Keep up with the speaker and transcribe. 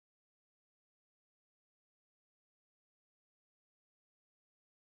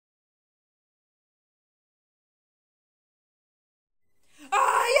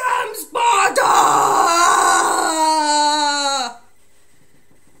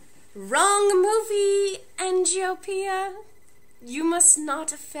Wrong movie, Angiopoeia. You must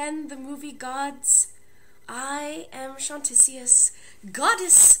not offend the movie gods. I am Chantisius,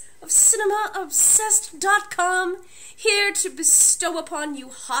 goddess of cinemaobsessed.com, here to bestow upon you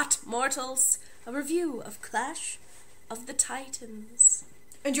hot mortals a review of Clash of the Titans.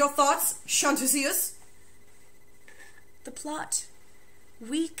 And your thoughts, Chantisius? The plot,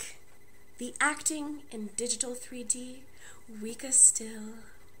 weak. The acting in digital 3D, weaker still.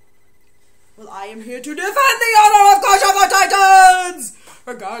 Well, I am here to defend the honor of Clash of the Titans!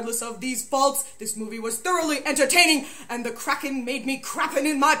 Regardless of these faults, this movie was thoroughly entertaining, and the Kraken made me crapping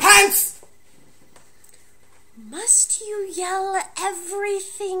in my pants! Must you yell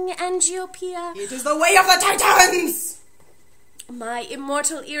everything, Angiopoeia? It is the way of the Titans! My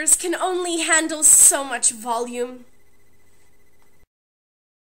immortal ears can only handle so much volume.